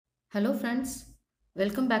Hello friends,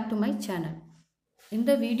 welcome back to my channel.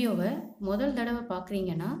 இந்த வீடியோவை முதல் தடவை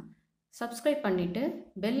பார்க்குறீங்கன்னா சப்ஸ்கிரைப் பண்ணிவிட்டு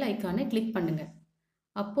பெல் ஐக்கானை கிளிக் பண்ணுங்கள்.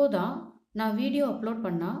 அப்போதான் நான் வீடியோ அப்லோட்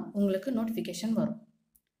பண்ணால் உங்களுக்கு நோட்டிஃபிகேஷன் வரும்.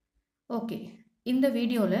 ஓகே, இந்த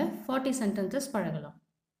வீடியோவில் 40 சென்டென்சஸ் பழகலாம்.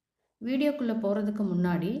 வீடியோக்குள்ளே போகிறதுக்கு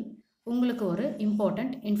முன்னாடி உங்களுக்கு ஒரு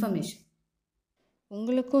இம்பார்ட்டண்ட் இன்ஃபர்மேஷன்.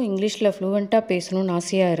 உங்களுக்கும் இங்கிலீஷில் ஃப்ளூவெண்ட்டாக பேசணும்னு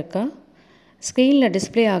ஆசையாக இருக்கா? ஸ்க்ரீனில்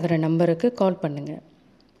டிஸ்பிளே ஆகிற நம்பருக்கு கால் பண்ணுங்கள்.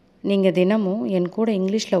 நீங்கள் தினமும் என் கூட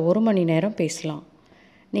இங்கிலீஷில் 1 மணி நேரம் பேசலாம்.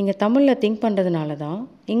 நீங்கள் தமிழில் திங்க் பண்ணுறதுனால தான்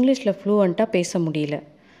இங்கிலீஷில் ஃப்ளூவெண்ட்டாக பேச முடியல.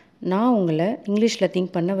 நான் உங்களை இங்கிலீஷில்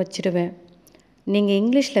திங்க் பண்ண வச்சுடுவேன். நீங்கள்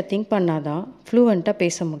இங்கிலீஷில் திங்க் பண்ணாதான் ஃப்ளூவெண்ட்டாக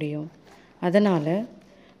பேச முடியும். அதனால்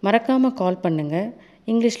மறக்காமல் கால் பண்ணுங்கள்.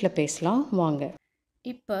 இங்கிலீஷில் பேசலாம் வாங்க.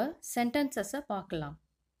 இப்போ சென்டென்சஸை பார்க்கலாம்.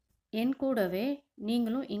 என் கூடவே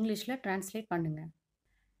நீங்களும் இங்கிலீஷில் ட்ரான்ஸ்லேட் பண்ணுங்கள்.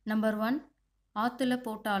 நம்பர் 1, ஆற்றுல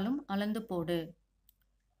போட்டாலும் அளந்து போடு.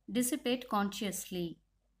 Dissipate consciously.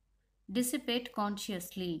 Dissipate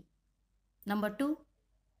consciously. Number 2,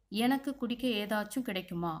 எனக்கு குடிக்க ஏதாச்சும்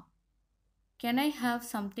கிடைக்குமா? Can I have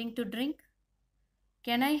something to drink?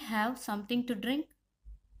 Can I have something to drink?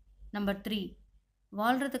 Number 3,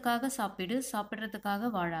 வாழ்றதுக்காக சாப்பிடு,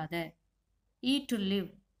 சாப்பிட்றதுக்காக வாழாத. Eat to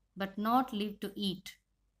live, but not live to eat.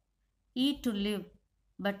 Eat to live,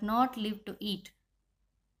 but not live to eat.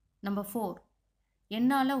 Number 4,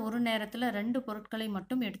 என்னால் ஒரு நேரத்தில் 2 பொருட்களை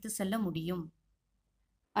மட்டும் எடுத்து செல்ல முடியும்.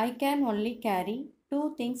 I can only carry 2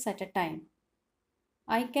 things at a time.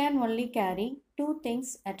 I can only carry 2 things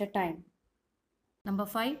at a time. Number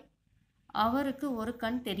 5, அவருக்கு ஒரு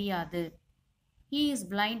கண் தெரியாது. He is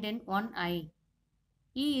blind in one eye.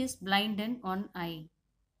 He is blind in one eye.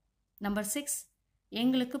 Number 6,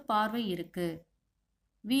 எங்களுக்கு பார்வை இருக்கு.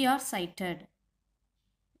 We are sighted.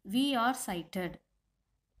 We are sighted.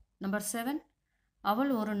 Number 7, அவள்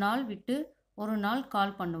ஒரு நாள் விட்டு ஒரு நாள்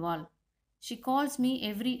கால் பண்ணுவாள். She calls me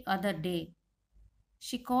every other day.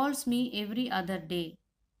 She calls me every other day.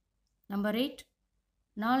 Number 8,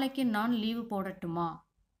 நாளைக்கு நான் leave போடட்டுமா?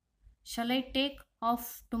 Shall I take off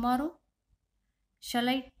tomorrow?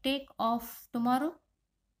 Shall I take off tomorrow?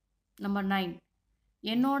 Number 9,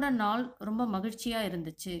 என்னோட நாள் ரொம்ப மகிழ்ச்சியாக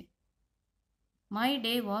இருந்துச்சு. My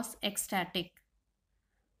day was ecstatic.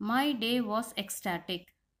 My day was ecstatic.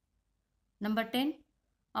 Number 10,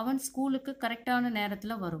 அவன் ஸ்கூலுக்கு கரெக்டான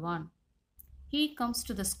நேரத்தில் வருவான். He comes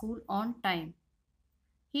to the school on time.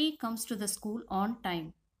 He comes to the school on time.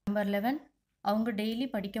 Number 11, அவங்க டெய்லி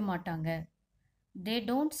படிக்க மாட்டாங்க. They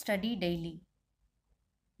don't study daily.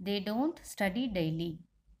 They don't study daily.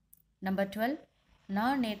 Number 12,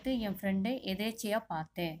 நான் நேற்று என் ஃப்ரெண்டை எதேச்சையாக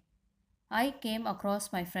பார்த்தேன். I came across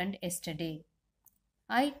my friend yesterday.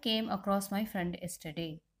 I came across my friend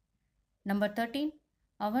yesterday. Number 13,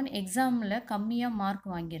 அவன் எக்ஸாமில் கம்மியாக mark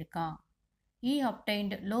வாங்கியிருக்கான். He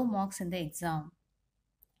obtained low marks in the exam.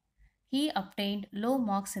 He obtained low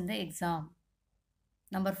marks in the exam.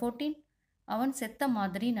 Number 14, அவன் செத்த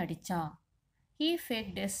மாதிரி நடித்தான். He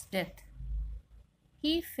faked his death.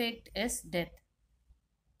 He faked his death.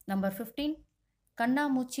 Number 15,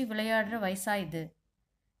 கண்ணாமூச்சி விளையாடுற வயசா இது.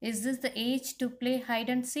 Is this the age to play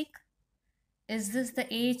hide and seek? Is this the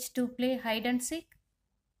age to play hide and seek?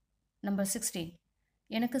 Number 16,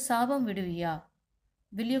 எனக்கு சாபம் விடுவியா?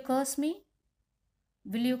 Will you curse me?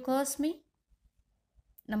 Will you curse me?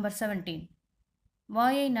 Number 17,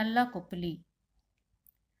 வாயை நல்லா கொப்பளி.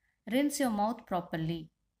 Rinse your mouth properly.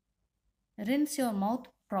 Rinse your mouth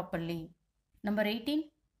properly. Number 18,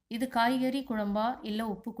 இது காய்கறி குழம்பா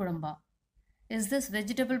இல்லை உப்பு குழம்பா? Is this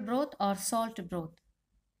vegetable broth or salt broth?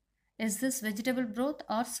 Is this vegetable broth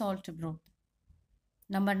or salt broth?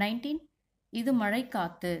 Number 19, இது மழை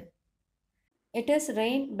காத்து. It is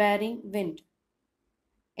rain bearing wind.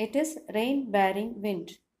 It is rain bearing wind.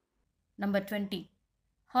 Number 20,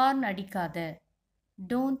 horn அடிக்காத.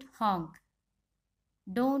 Don't honk.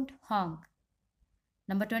 Don't honk.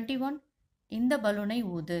 Number 21, இந்த பலூனை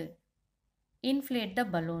ஊது. Inflate the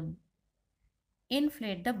balloon.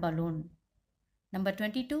 Inflate the balloon. Number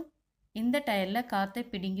 22, இந்த டயரில் காற்றை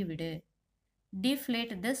பிடுங்கி விடு.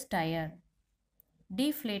 Deflate this tire.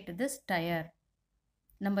 Deflate this tire.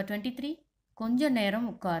 Number 23, கொஞ்ச நேரம்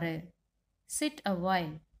உட்காரு. Sit a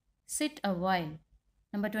while. Sit a while.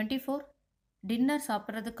 Number 24, dinner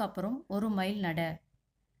சாப்பிட்றதுக்கு அப்புறம் 1 மைல் நட.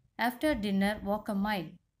 After dinner walk a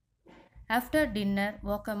mile. After dinner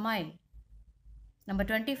walk a mile. Number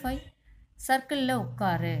 25, சர்க்கிளில்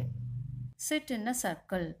உட்காரு. Sit in a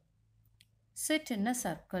circle. Sit in a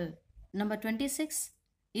circle. Number 26,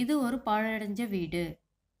 இது ஒரு பாழடைஞ்ச வீடு.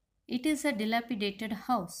 It is a dilapidated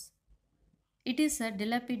house. It is a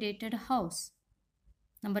dilapidated house.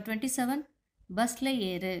 Number 27, பஸ்ல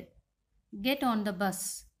ஏறு. Get on the bus.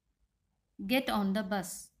 get on the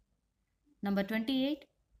bus. Number 28,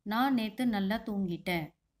 நான் நேத்து நல்லா தூங்கிட்டேன்.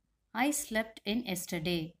 I slept in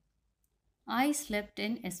yesterday. I slept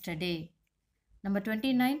in yesterday. Number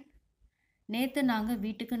 29, நேத்து நாங்க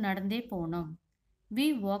வீட்டுக்கு நடந்தே போனோம். We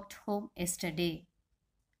walked home yesterday.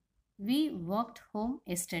 We walked home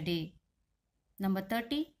yesterday. Number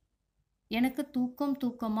 30, எனக்கு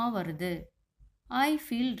தூக்கமா வருது. I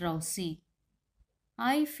feel drowsy.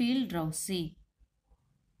 I feel drowsy.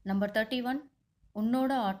 Number 31,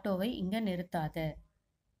 உன்னோட ஆட்டோவை இங்க நிறுத்தாத.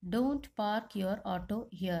 Don't park your auto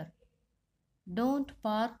here. Don't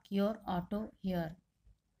park your auto here.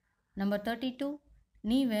 Number 32,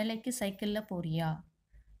 நீ வேலைக்கு சைக்கிளில் போறியா?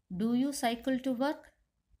 Do you cycle to work?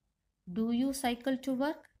 Do you cycle to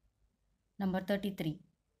work? Number 33,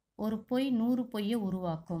 ஒரு பொய் 100 பொய்யை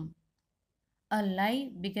உருவாக்கும். A lie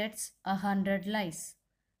begets 100 lies.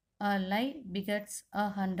 A lie begets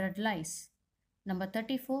 100 lies. Number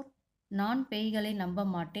 34, நான் பேய்களை நம்ப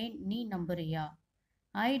மாட்டேன், நீ நம்புறியா?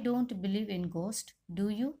 I don't believe in ghost. Do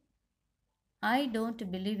you? I don't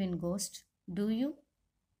believe in ghost. Do you?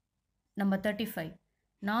 Number 35,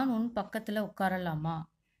 நான் உன் பக்கத்தில் உட்காரலாமா?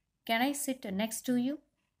 Can I sit next to you?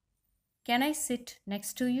 Can I sit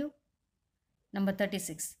next to you? Number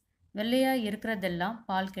 36, வெள்ளையா இருக்கிறதெல்லாம்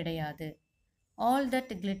பால் கிடையாது. All that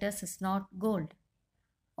glitters is not gold.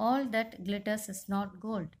 All that glitters is not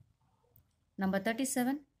gold. Number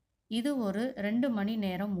 37, இது ஒரு 2 மணி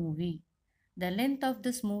நேரம் movie. The length of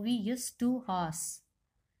this movie is 2 hours.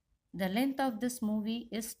 The length of this movie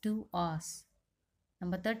is 2 hours.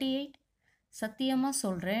 Number 38, சத்தியமா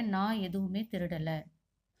சொல்றேன், நான் எதுவுமே திருடல.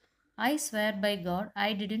 I swear by God,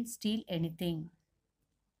 I didn't steal anything.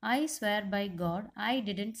 I swear by God, I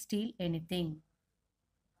didn't steal anything.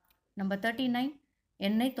 Number 39,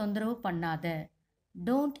 என்னை தொந்தரவு பண்ணாத.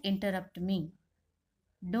 Don't interrupt me.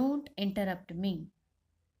 Don't interrupt me.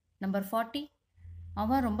 Number 40,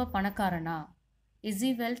 அவன் ரொம்ப பணக்காரனா? Is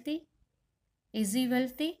he wealthy? Is he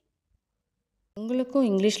wealthy? உங்களுக்கும்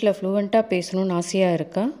இங்கிலீஷில் ஃப்ளூவெண்ட்டாக பேசணும்னு ஆசையாக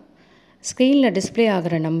இருக்கா? ஸ்க்ரீனில் டிஸ்ப்ளே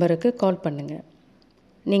ஆகிற நம்பருக்கு கால் பண்ணுங்கள்.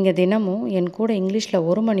 நீங்கள் தினமும் என் கூட இங்கிலீஷில்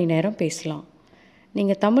 1 மணி நேரம் பேசலாம்.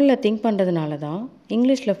 நீங்கள் தமிழில் திங்க் பண்ணுறதுனால தான்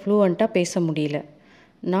இங்கிலீஷில் ஃப்ளூவெண்ட்டாக பேச முடியல.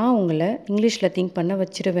 நான் உங்களை இங்கிலீஷில் திங்க் பண்ண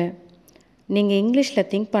வச்சிருவேன். நீங்கள் இங்கிலீஷில்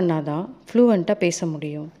திங்க் பண்ணாதான் ஃப்ளூவெண்ட்டாக பேச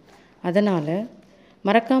முடியும். அதனால்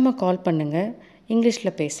மறக்காமல் கால் பண்ணுங்கள்.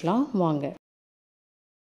 இங்கிலீஷில் பேசலாம் வாங்க.